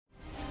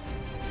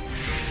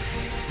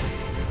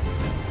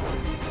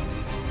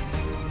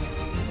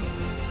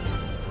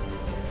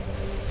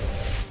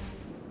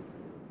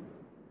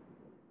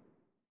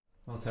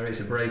Terry,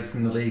 it's a break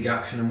from the league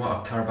action, and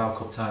what a Carabao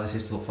Cup tie this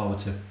is to look forward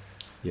to.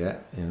 Yeah,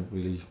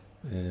 really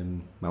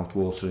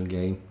mouth-watering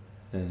game.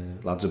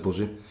 Lads are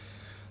buzzing,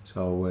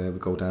 so we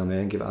go down there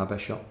and give it our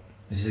best shot.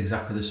 This is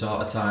exactly the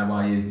sort of time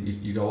why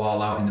you go all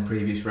out in the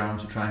previous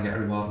rounds to try and get a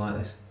reward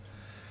like this.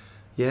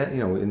 Yeah,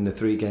 in the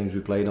 3 games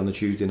we played on the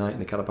Tuesday night in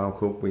the Carabao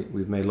Cup,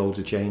 we've made loads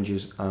of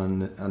changes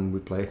and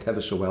we played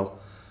ever so well.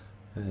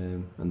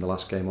 And the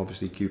last game,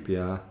 obviously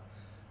QPR,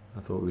 I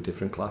thought we were a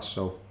different class.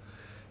 So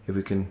if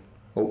we can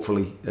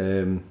hopefully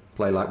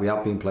play like we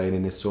have been playing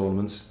in this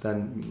tournament,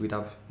 then we'd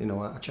have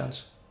a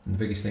chance. And the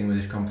biggest thing with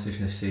this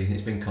competition this season,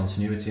 it's been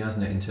continuity,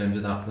 hasn't it, in terms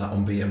of that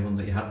unbeaten run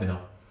that you had been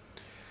on.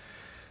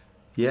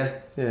 Yeah,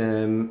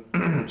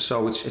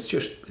 so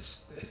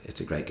it's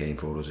a great game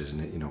for us,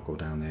 isn't it? Go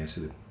down there to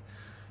the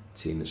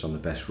team that's on the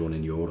best run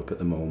in Europe at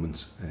the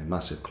moment.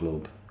 Massive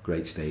club,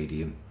 great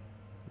stadium,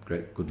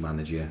 good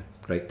manager,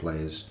 great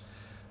players,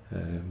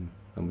 and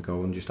we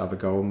go and just have a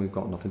go, and we've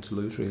got nothing to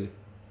lose really.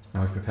 I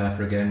always prepare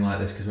for a game like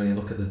this because when you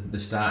look at the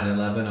starting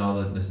 11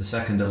 or the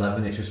second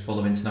 11, it's just full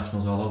of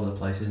internationals all over the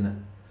place, isn't it?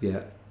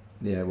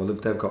 Yeah. Well,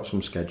 they've got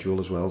some schedule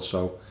as well,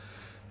 so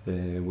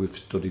we've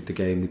studied the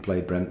game. They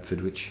played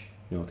Brentford, which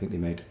I think they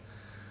made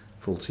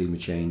full team of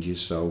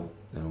changes. So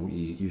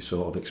you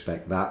sort of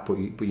expect that, but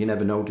you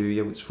never know, do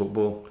you? It's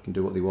football; they can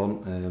do what they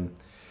want.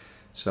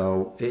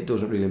 So it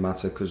doesn't really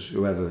matter because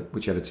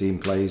whichever team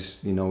plays,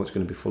 it's going to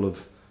be full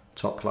of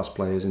top class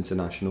players,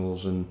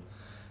 internationals, and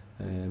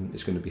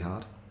it's going to be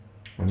hard.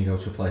 When you go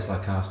to a place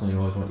like Arsenal, you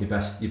always want your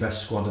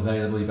best squad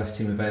available, your best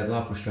team available.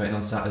 How frustrating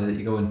on Saturday that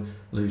you go and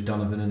lose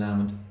Donovan and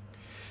Armand?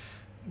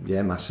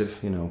 Yeah, massive.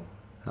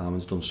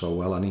 Armand's done so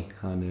well, hasn't he?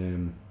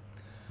 And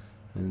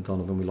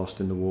Donovan we lost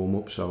in the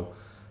warm-up, so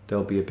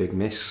there'll be a big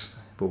miss.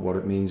 But what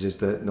it means is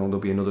that there'll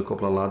be another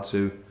couple of lads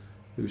who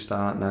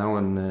start now,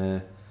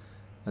 and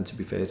to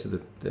be fair to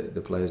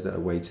the players that are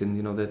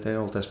waiting, they're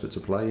all desperate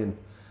to play, and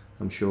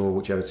I'm sure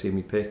whichever team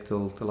we pick,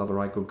 they'll have a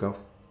right good go.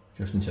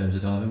 Just in terms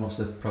of Donovan, what's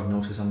the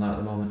prognosis on that at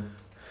the moment?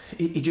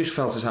 He just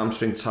felt his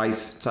hamstring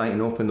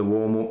tighten up in the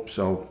warm-up,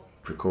 so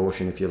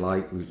precaution if you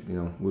like. We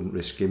wouldn't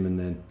risk him, and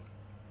then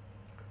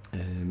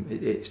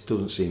it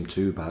doesn't seem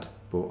too bad,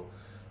 but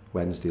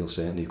Wednesday will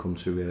certainly come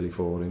too early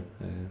for him,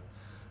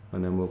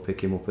 and then we'll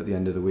pick him up at the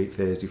end of the week,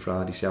 Thursday,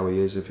 Friday, see how he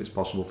is, if it's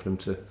possible for him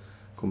to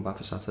come back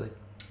for Saturday.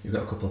 You've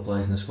got a couple of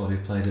players in the squad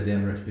who've played at the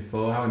Emirates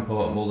before. How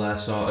important will their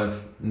sort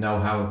of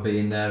know-how of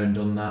being there and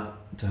done that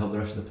to help the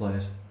rest of the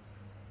players?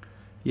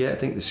 Yeah, I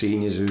think the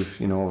seniors who've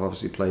have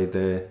obviously played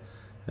their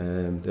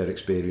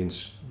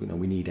experience,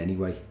 we need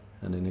anyway.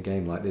 And in a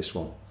game like this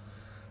one,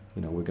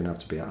 we're going to have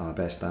to be at our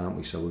best, aren't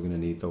we? So we're going to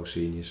need those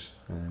seniors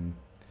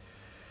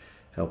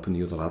helping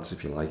the other lads,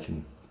 if you like,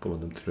 and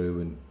pulling them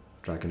through and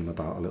dragging them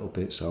about a little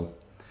bit. So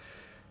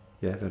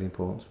yeah, very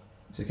important.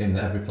 It's a game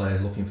that every player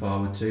is looking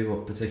forward to,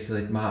 but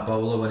particularly Mark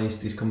Bowler when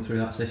he's come through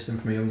that system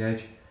from a young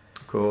age.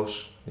 Of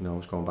course,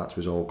 he's going back to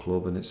his old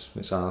club, and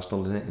it's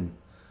Arsenal in it, and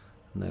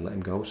they let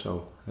him go.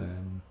 So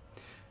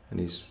and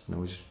he's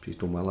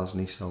done well,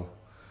 hasn't he? So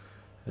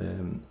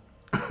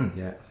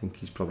yeah, I think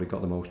he's probably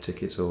got the most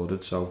tickets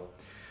ordered. So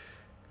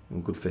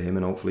good for him,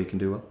 and hopefully he can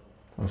do well.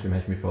 As we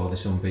mentioned before,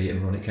 this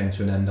unbeaten run, it came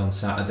to an end on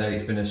Saturday.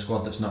 It's been a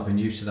squad that's not been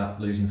used to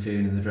that losing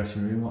feeling in the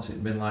dressing room. What's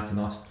it been like in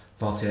the last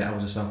 48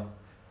 hours or so?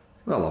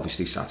 Well,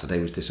 obviously Saturday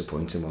was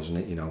disappointing, wasn't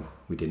it?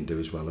 We didn't do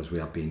as well as we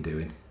have been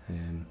doing.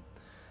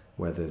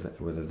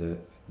 Whether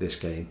this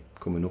game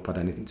coming up had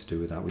anything to do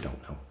with that, we don't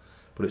know.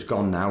 But it's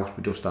gone now.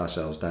 We dust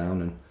ourselves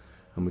down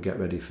and we get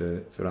ready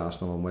for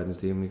Arsenal on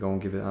Wednesday, and we go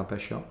and give it our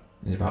best shot.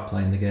 It's about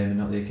playing the game and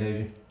not the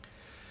occasion.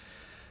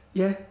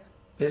 Yeah,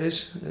 it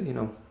is.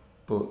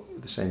 But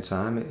at the same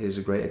time, it is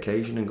a great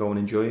occasion, and go and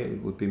enjoy it.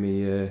 It would be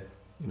me,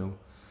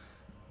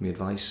 my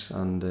advice,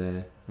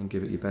 and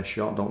give it your best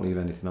shot. Don't leave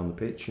anything on the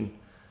pitch, and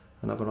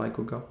have a right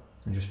good go.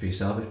 And just for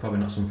yourself, it's probably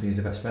not something you'd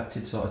have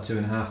expected sort of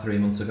 2.5, 3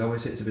 months ago,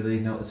 is it, to be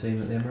leading out the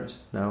team at the Emirates?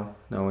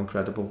 No,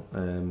 incredible.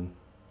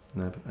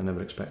 I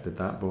never expected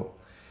that, but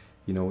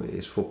it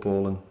is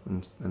football,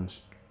 and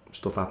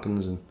stuff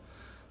happens,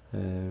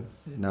 and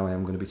now I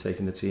am going to be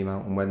taking the team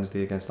out on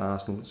Wednesday against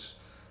Arsenal. It's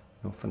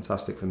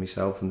fantastic for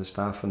myself and the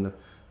staff and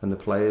the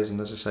players, and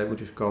as I say, we'll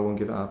just go and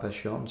give it our best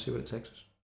shot and see where it takes us.